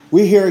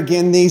We hear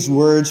again these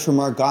words from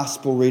our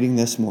gospel reading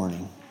this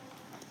morning.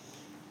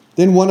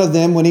 Then one of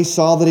them, when he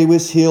saw that he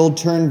was healed,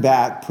 turned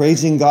back,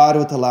 praising God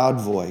with a loud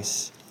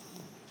voice.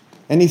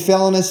 And he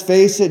fell on his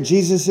face at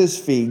Jesus'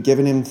 feet,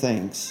 giving him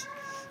thanks.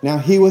 Now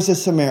he was a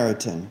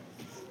Samaritan.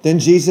 Then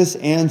Jesus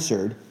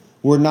answered,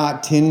 "Were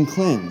not 10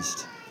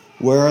 cleansed?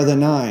 Where are the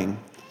 9?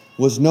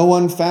 Was no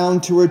one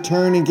found to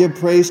return and give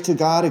praise to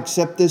God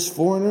except this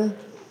foreigner?"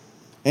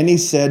 And he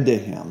said to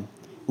him,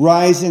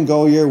 "Rise and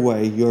go your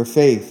way. Your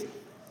faith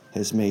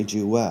has made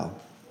you well."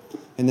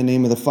 In the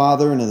name of the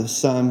Father, and of the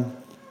Son,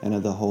 and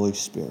of the Holy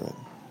Spirit.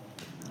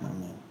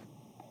 Amen.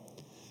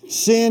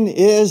 Sin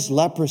is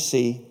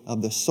leprosy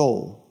of the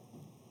soul,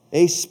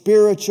 a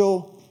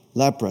spiritual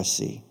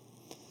leprosy.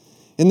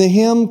 In the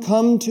hymn,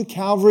 "Come to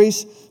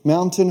Calvary's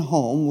Mountain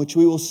Home," which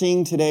we will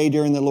sing today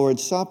during the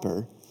Lord's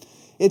Supper,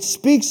 it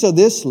speaks of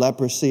this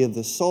leprosy of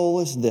the soul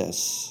as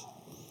this: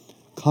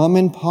 "Come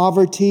in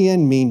poverty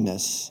and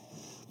meanness,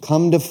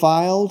 come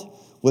defiled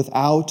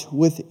without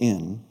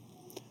within,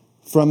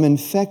 from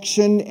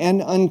infection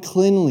and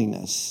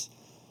uncleanliness,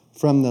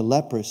 from the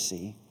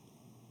leprosy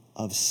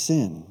of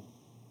sin."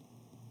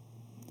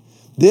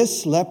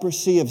 This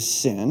leprosy of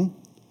sin,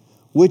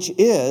 which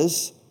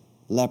is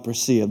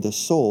leprosy of the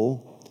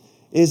soul,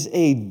 is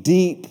a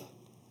deep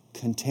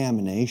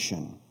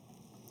contamination,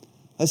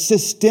 a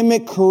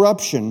systemic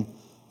corruption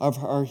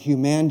of our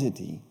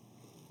humanity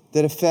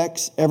that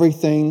affects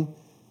everything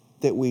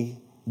that we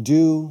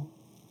do,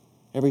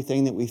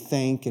 everything that we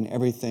think, and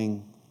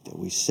everything that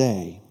we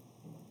say.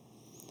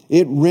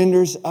 It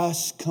renders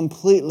us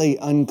completely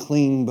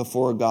unclean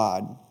before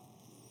God.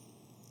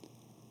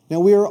 Now,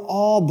 we are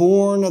all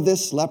born of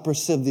this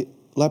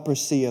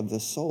leprosy of the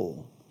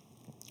soul.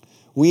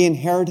 We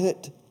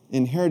inherited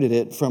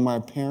it from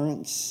our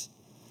parents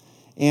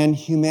and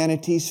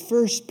humanity's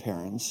first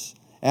parents,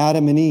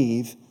 Adam and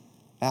Eve,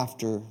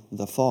 after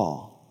the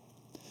fall.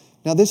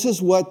 Now, this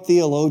is what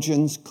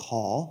theologians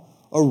call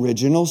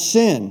original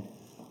sin,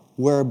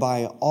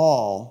 whereby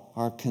all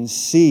are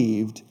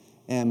conceived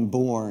and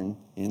born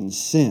in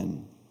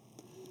sin.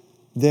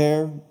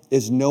 There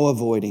is no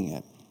avoiding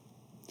it.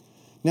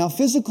 Now,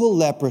 physical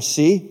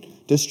leprosy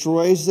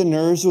destroys the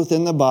nerves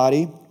within the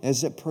body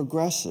as it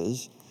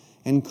progresses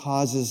and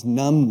causes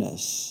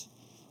numbness,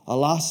 a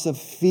loss of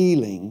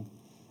feeling,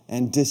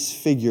 and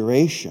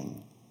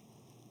disfiguration.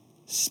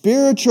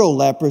 Spiritual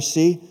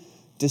leprosy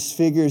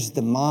disfigures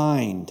the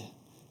mind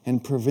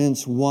and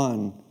prevents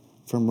one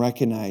from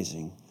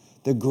recognizing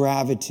the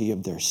gravity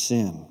of their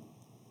sin.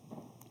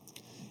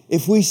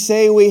 If we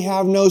say we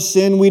have no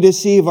sin, we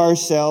deceive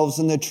ourselves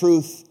and the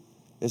truth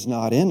is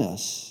not in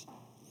us.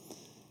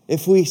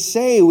 If we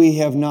say we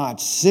have not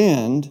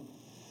sinned,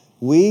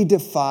 we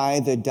defy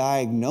the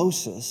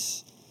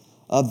diagnosis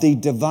of the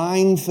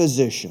divine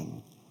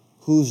physician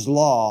whose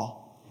law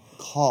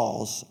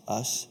calls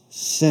us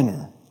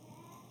sinner.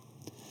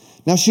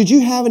 Now, should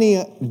you have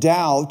any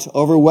doubt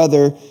over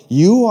whether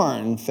you are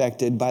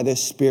infected by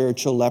this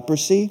spiritual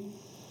leprosy,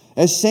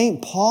 as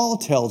St. Paul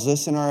tells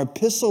us in our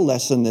epistle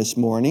lesson this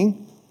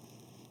morning,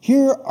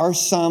 here are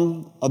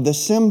some of the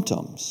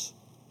symptoms: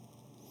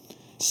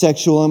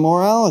 sexual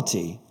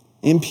immorality,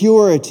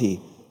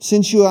 impurity,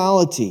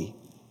 sensuality,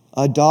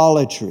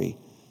 idolatry,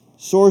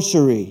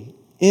 sorcery,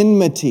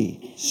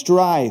 enmity,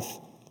 strife,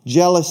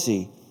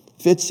 jealousy,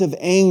 fits of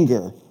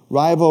anger,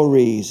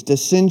 rivalries,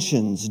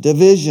 dissensions,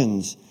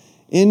 divisions,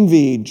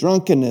 envy,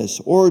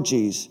 drunkenness,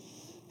 orgies,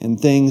 and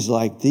things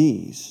like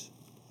these.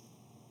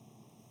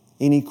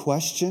 Any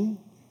question?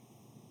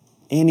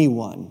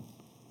 Anyone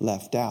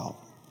left out?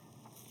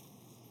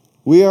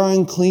 We are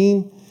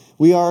unclean.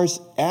 We are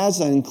as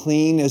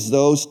unclean as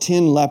those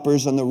 10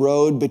 lepers on the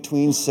road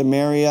between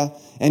Samaria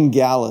and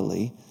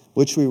Galilee,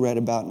 which we read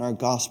about in our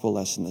gospel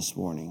lesson this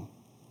morning.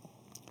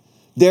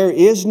 There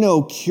is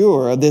no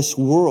cure of this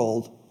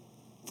world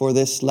for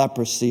this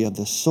leprosy of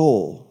the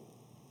soul.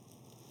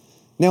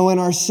 Now, in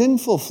our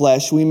sinful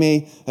flesh, we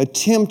may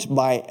attempt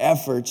by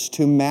efforts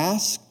to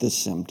mask the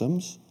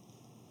symptoms,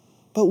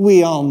 but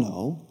we all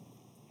know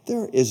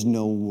there is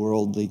no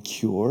worldly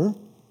cure,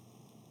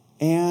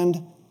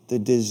 and the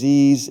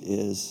disease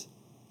is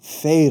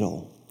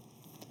fatal.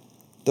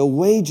 The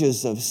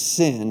wages of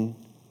sin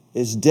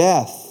is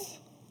death.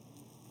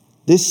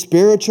 This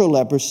spiritual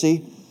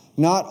leprosy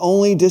not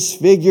only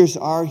disfigures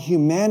our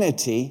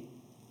humanity,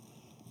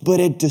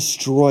 but it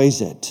destroys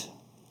it.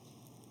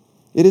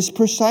 It is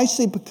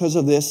precisely because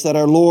of this that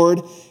our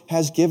Lord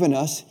has given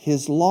us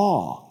His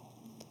law.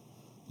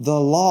 The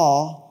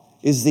law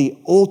is the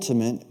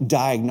ultimate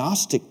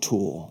diagnostic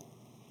tool.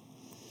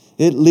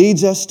 It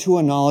leads us to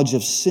a knowledge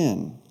of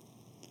sin,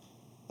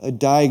 a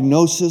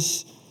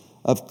diagnosis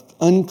of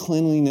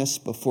uncleanliness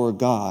before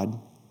God,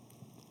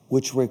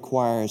 which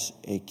requires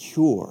a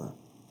cure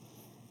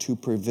to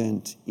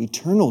prevent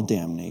eternal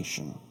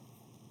damnation.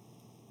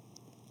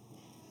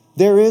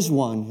 There is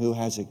one who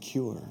has a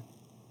cure.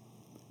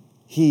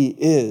 He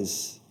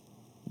is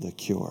the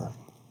cure.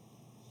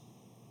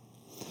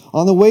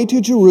 On the way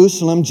to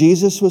Jerusalem,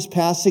 Jesus was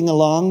passing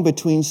along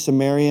between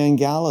Samaria and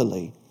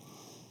Galilee.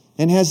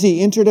 And as he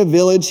entered a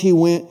village, he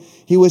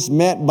was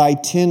met by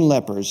 10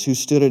 lepers who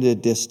stood at a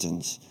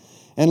distance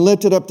and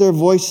lifted up their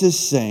voices,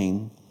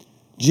 saying,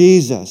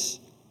 Jesus,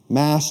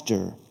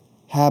 Master,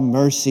 have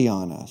mercy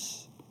on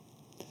us.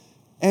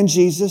 And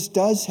Jesus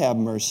does have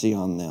mercy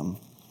on them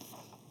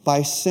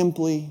by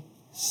simply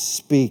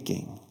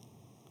speaking.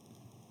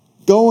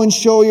 Go and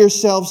show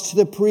yourselves to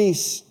the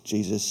priests,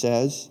 Jesus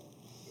says.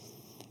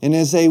 And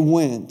as they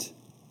went,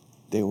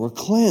 they were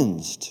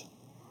cleansed.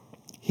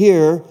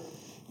 Here,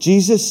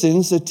 Jesus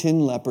sends the 10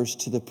 lepers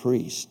to the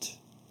priest.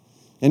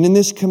 And in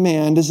this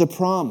command is a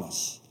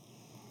promise.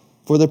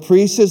 For the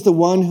priest is the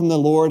one whom the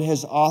Lord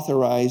has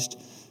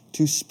authorized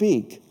to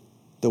speak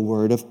the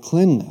word of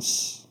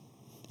cleanness.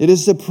 It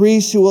is the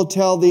priest who will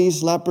tell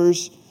these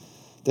lepers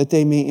that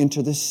they may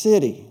enter the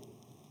city,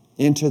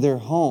 enter their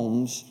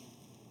homes,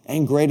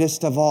 and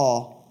greatest of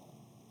all,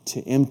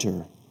 to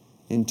enter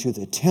into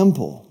the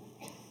temple.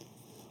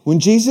 When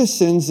Jesus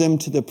sends them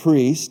to the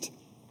priest,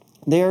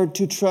 they are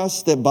to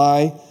trust that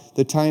by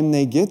the time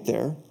they get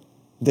there,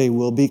 they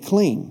will be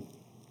clean.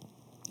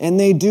 And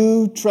they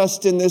do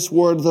trust in this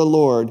word of the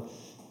Lord,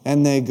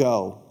 and they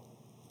go.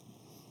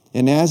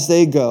 And as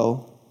they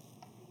go,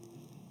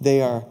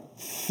 they are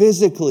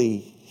physically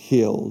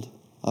healed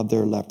of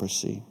their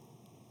leprosy.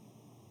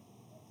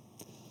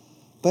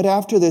 But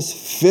after this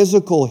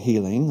physical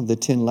healing of the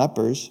 10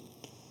 lepers,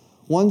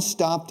 one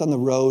stopped on the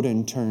road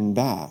and turned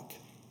back.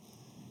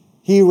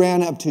 He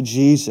ran up to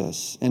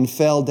Jesus and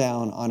fell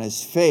down on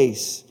his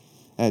face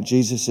at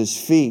Jesus'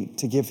 feet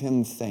to give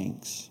him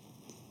thanks.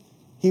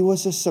 He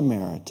was a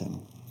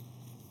Samaritan.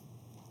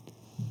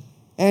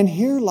 And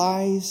here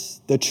lies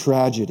the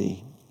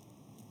tragedy.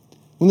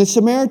 When the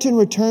Samaritan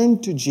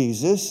returned to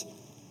Jesus,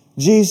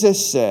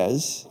 Jesus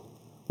says,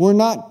 "Were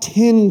not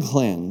 10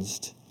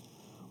 cleansed?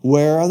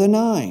 Where are the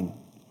 9?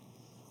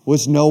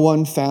 Was no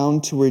one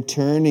found to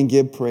return and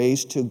give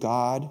praise to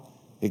God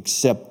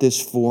except this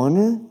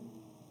foreigner?"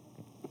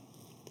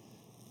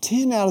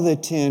 10 out of the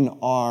 10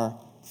 are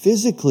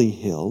physically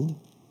healed,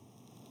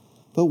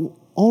 but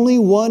only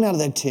 1 out of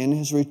the 10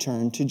 has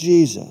returned to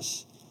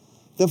Jesus.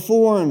 The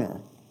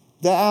foreigner,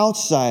 the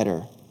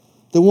outsider,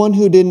 the one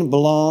who didn't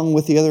belong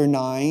with the other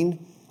 9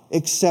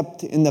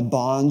 except in the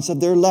bonds of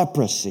their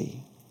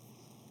leprosy.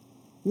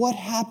 What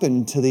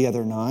happened to the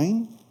other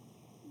 9?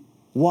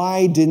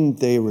 Why didn't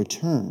they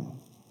return?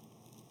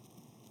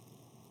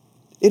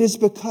 It is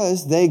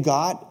because they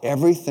got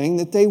everything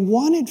that they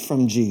wanted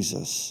from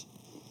Jesus.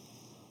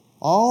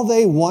 All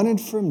they wanted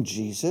from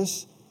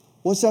Jesus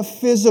was a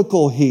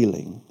physical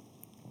healing.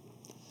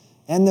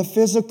 And the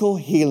physical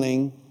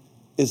healing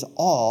is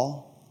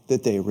all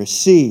that they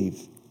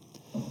receive.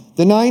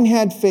 The 9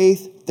 had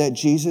faith that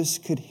Jesus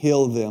could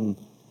heal them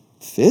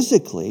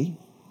physically,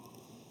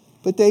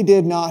 but they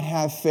did not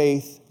have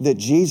faith that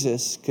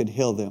Jesus could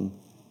heal them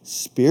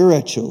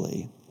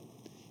spiritually.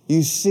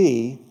 You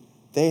see,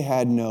 they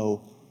had no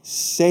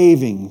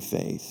saving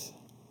faith.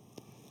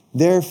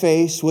 Their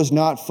faith was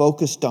not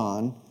focused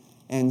on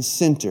and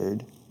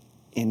centered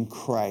in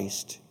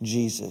Christ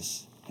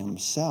Jesus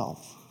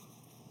himself.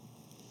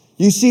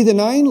 You see, the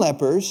 9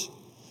 lepers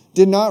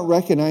did not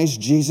recognize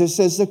Jesus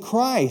as the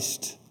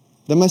Christ,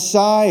 the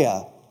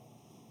Messiah,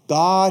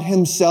 God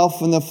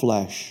himself in the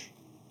flesh.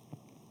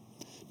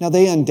 Now,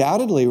 they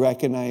undoubtedly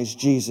recognized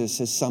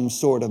Jesus as some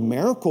sort of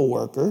miracle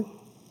worker,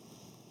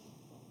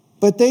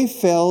 but they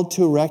failed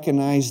to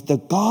recognize the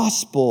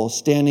gospel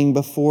standing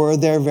before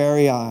their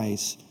very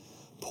eyes,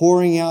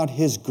 pouring out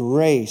his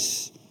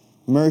grace,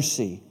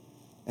 mercy,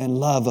 and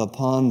love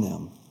upon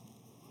them.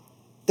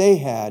 They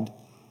had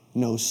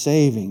no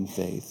saving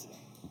faith.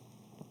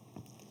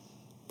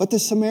 But the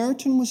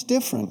Samaritan was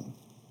different.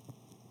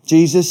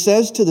 Jesus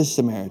says to the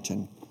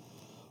Samaritan,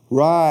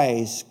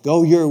 "Rise,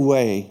 go your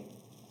way.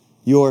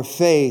 Your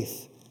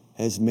faith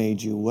has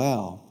made you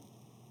well,"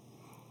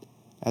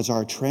 as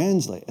our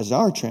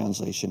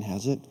translation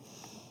has it.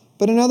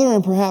 But another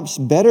and perhaps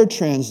better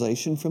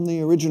translation from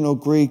the original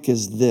Greek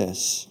is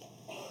this: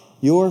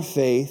 "Your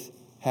faith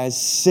has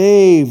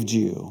saved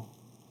you."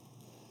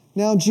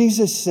 Now,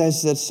 Jesus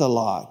says this a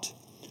lot.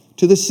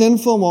 To the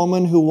sinful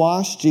woman who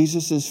washed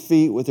Jesus'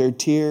 feet with her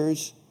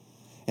tears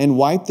and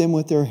wiped them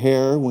with her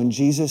hair when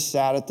Jesus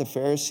sat at the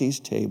Pharisees'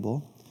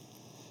 table,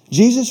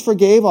 Jesus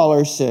forgave all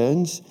her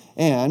sins,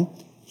 and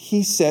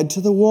he said to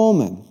the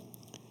woman,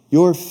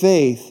 "Your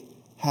faith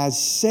has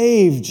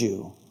saved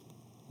you.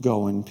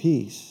 Go in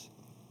peace."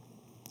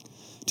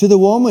 To the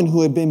woman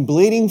who had been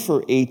bleeding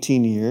for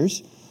 18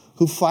 years,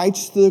 who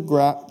fights through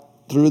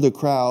the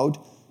crowd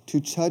to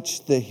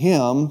touch the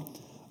hem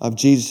of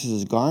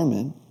Jesus'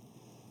 garment,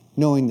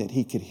 knowing that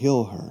he could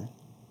heal her.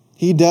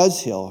 He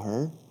does heal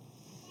her.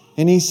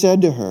 And he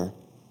said to her,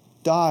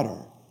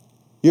 "Daughter,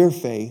 your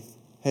faith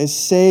has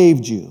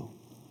saved you.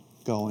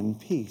 Go in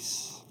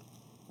peace."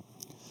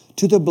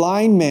 To the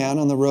blind man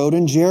on the road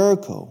in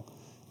Jericho,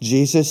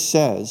 Jesus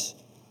says,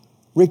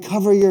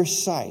 "Recover your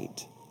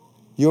sight.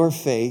 Your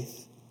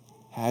faith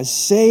has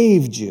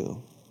saved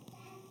you."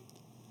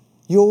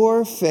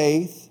 Your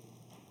faith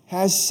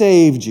has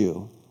saved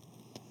you.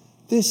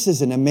 This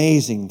is an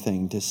amazing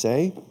thing to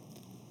say.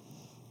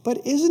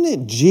 But isn't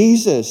it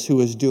Jesus who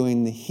is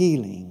doing the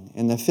healing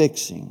and the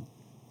fixing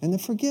and the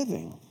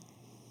forgiving?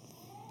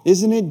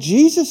 Isn't it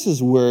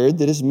Jesus' word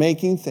that is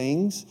making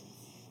things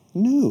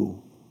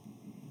new?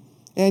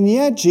 And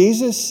yet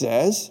Jesus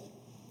says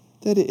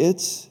that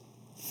it's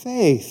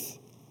faith.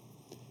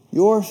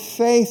 Your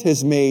faith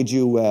has made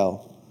you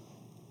well.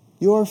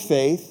 Your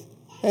faith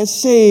has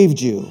saved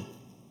you.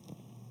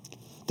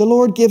 The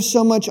Lord gives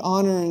so much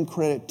honor and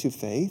credit to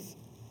faith,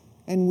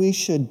 and we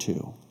should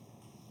too.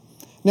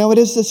 Now, it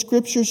is the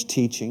Scripture's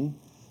teaching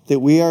that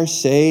we are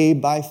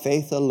saved by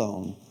faith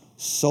alone,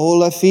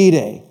 sola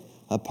fide,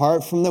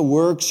 apart from the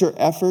works or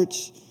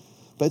efforts,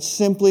 but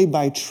simply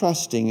by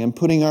trusting and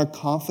putting our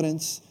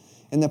confidence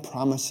in the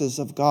promises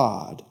of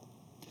God.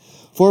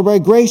 For by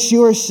grace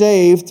you are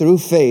saved through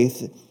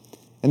faith,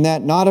 and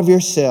that not of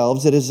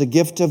yourselves, it is a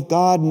gift of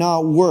God,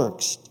 not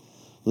works,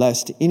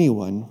 lest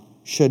anyone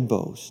should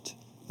boast.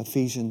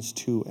 Ephesians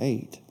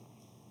 2:8.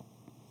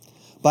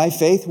 By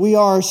faith we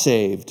are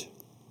saved.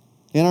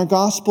 In our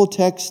gospel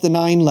text, the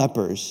 9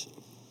 lepers,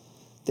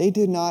 they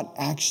did not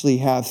actually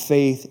have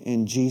faith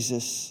in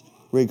Jesus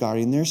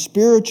regarding their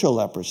spiritual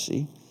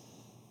leprosy.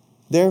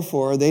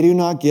 Therefore, they do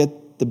not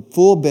get the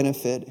full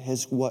benefit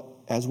as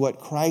what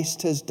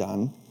Christ has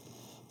done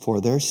for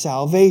their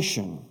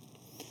salvation.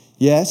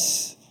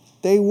 Yes,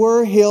 they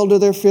were healed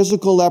of their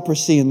physical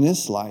leprosy in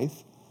this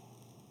life,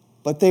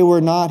 but they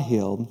were not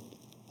healed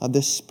of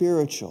the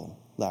spiritual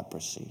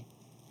leprosy,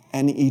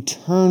 an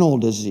eternal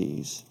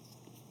disease.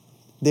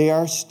 They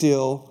are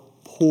still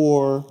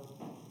poor,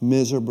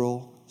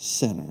 miserable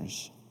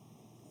sinners.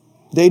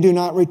 They do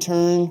not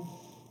return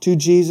to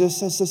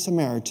Jesus as the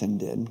Samaritan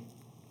did.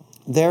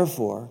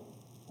 Therefore,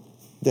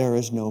 there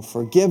is no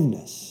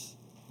forgiveness,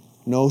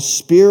 no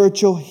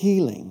spiritual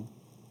healing,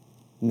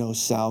 no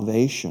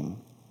salvation.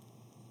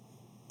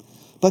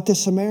 But the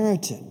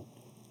Samaritan,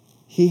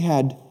 he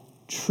had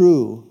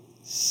true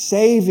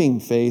saving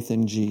faith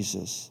in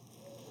Jesus.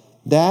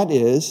 That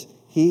is,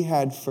 he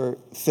had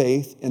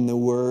faith in the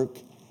work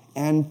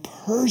and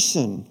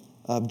person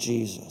of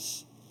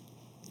Jesus,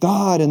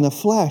 God in the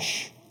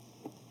flesh.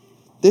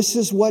 This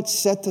is what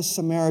set the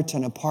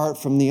Samaritan apart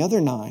from the other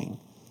 9.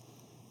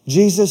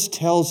 Jesus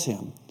tells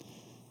him,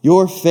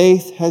 "Your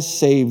faith has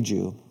saved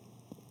you."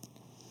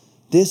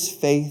 This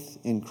faith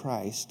in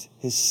Christ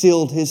has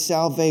sealed his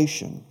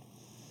salvation.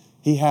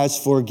 He has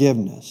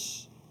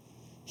forgiveness.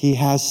 He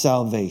has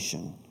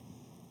salvation.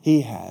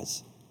 He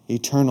has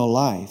eternal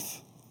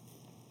life.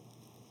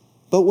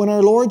 But when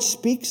our Lord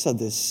speaks of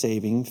this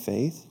saving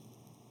faith,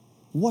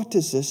 what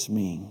does this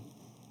mean?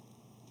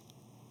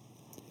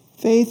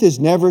 Faith is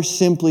never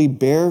simply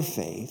bare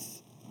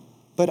faith,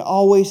 but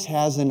always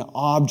has an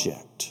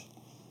object,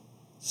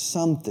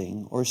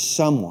 something or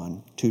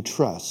someone to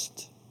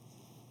trust.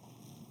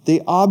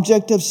 The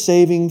object of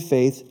saving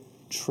faith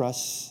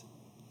trusts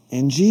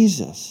in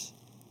Jesus.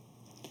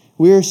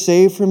 We are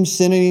saved from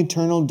sin and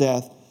eternal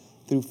death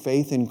through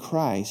faith in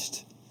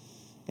Christ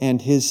and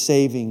his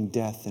saving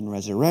death and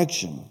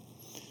resurrection.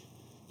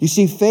 You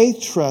see, faith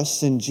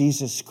trusts in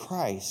Jesus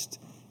Christ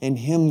and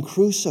him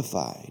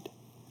crucified.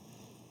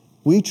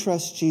 We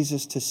trust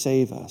Jesus to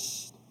save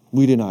us.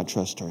 We do not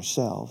trust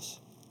ourselves.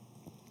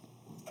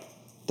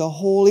 The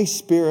Holy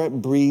Spirit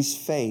breathes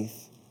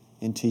faith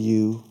into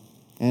you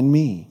and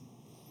me.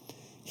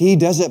 He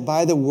does it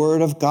by the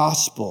word of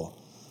gospel,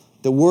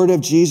 the word of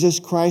Jesus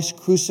Christ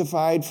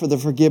crucified for the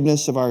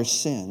forgiveness of our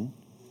sin,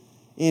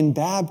 in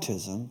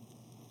baptism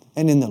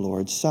and in the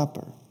Lord's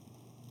Supper.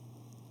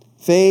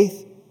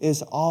 Faith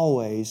is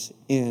always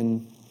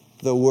in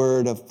the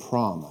word of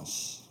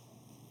promise.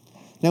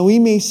 Now, we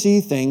may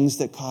see things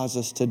that cause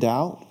us to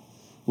doubt.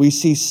 We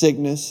see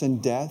sickness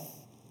and death.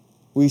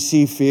 We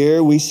see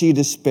fear. We see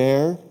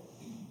despair.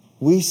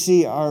 We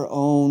see our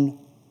own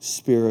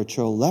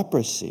spiritual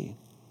leprosy.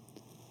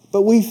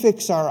 But we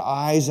fix our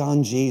eyes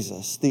on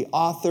Jesus, the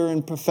author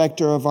and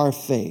perfecter of our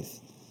faith.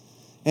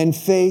 And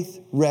faith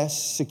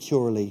rests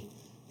securely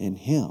in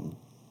him.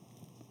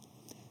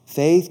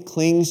 Faith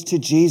clings to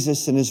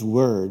Jesus and his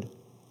word.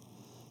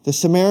 The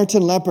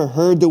Samaritan leper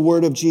heard the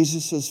word of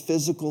Jesus'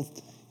 physical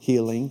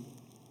healing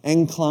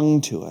and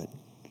clung to it.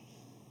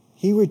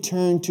 He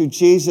returned to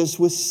Jesus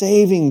with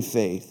saving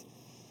faith,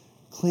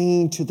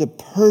 clinging to the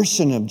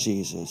person of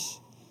Jesus.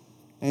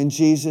 And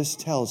Jesus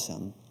tells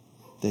him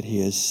that he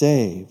is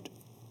saved.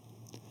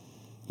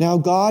 Now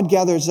God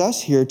gathers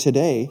us here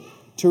today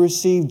to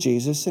receive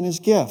Jesus and his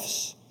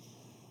gifts.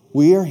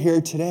 We are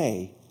here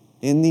today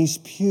in these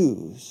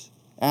pews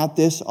at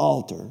this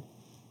altar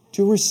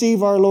to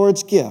receive our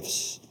Lord's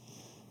gifts,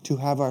 to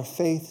have our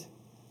faith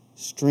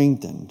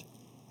strengthened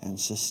and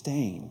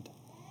sustained.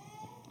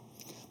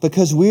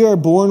 Because we are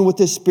born with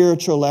the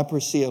spiritual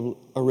leprosy of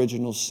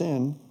original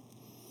sin,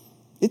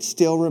 it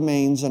still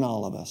remains in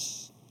all of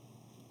us.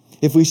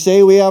 If we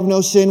say we have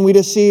no sin, we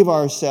deceive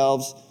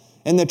ourselves,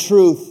 and the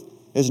truth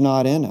is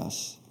not in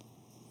us.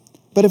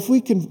 But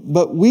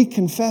we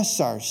confess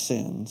our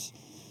sins,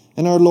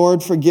 and our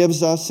Lord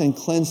forgives us and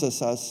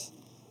cleanses us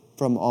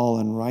from all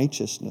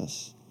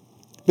unrighteousness.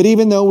 But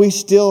even though we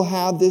still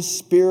have this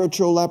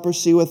spiritual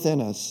leprosy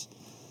within us,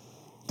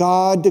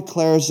 God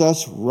declares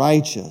us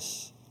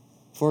righteous,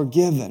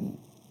 forgiven,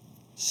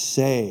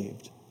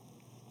 saved.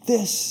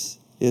 This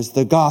is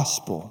the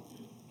gospel.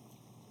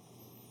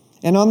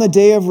 And on the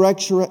day of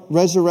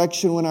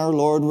resurrection, when our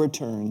Lord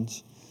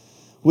returns,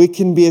 we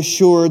can be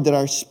assured that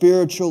our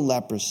spiritual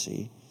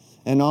leprosy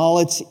and all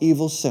its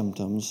evil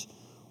symptoms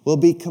will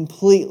be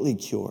completely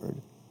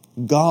cured,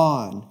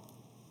 gone,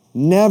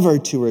 never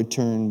to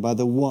return by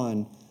the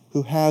one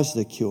who has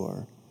the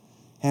cure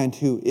and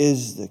who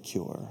is the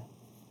cure.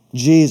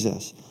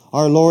 Jesus,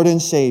 our Lord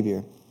and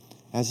Savior,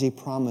 as He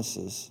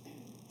promises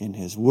in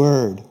His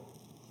Word.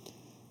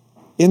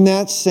 In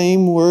that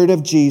same Word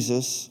of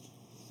Jesus,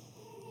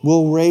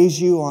 will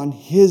raise you on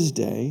His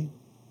day,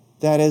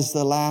 that is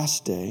the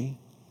last day,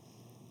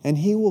 and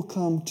He will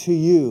come to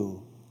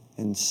you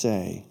and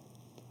say,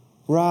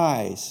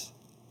 "Rise,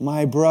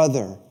 my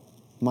brother,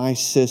 my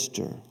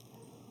sister,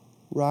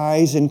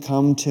 rise and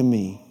come to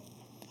me.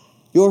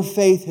 Your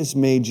faith has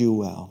made you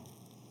well.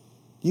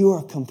 You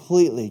are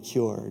completely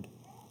cured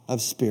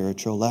of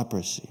spiritual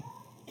leprosy.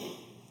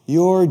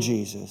 Your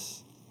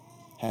Jesus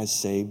has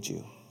saved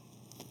you."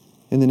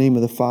 In the name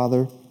of the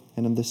Father,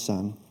 and of the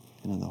Son,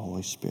 and of the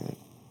Holy Spirit.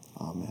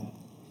 Amen.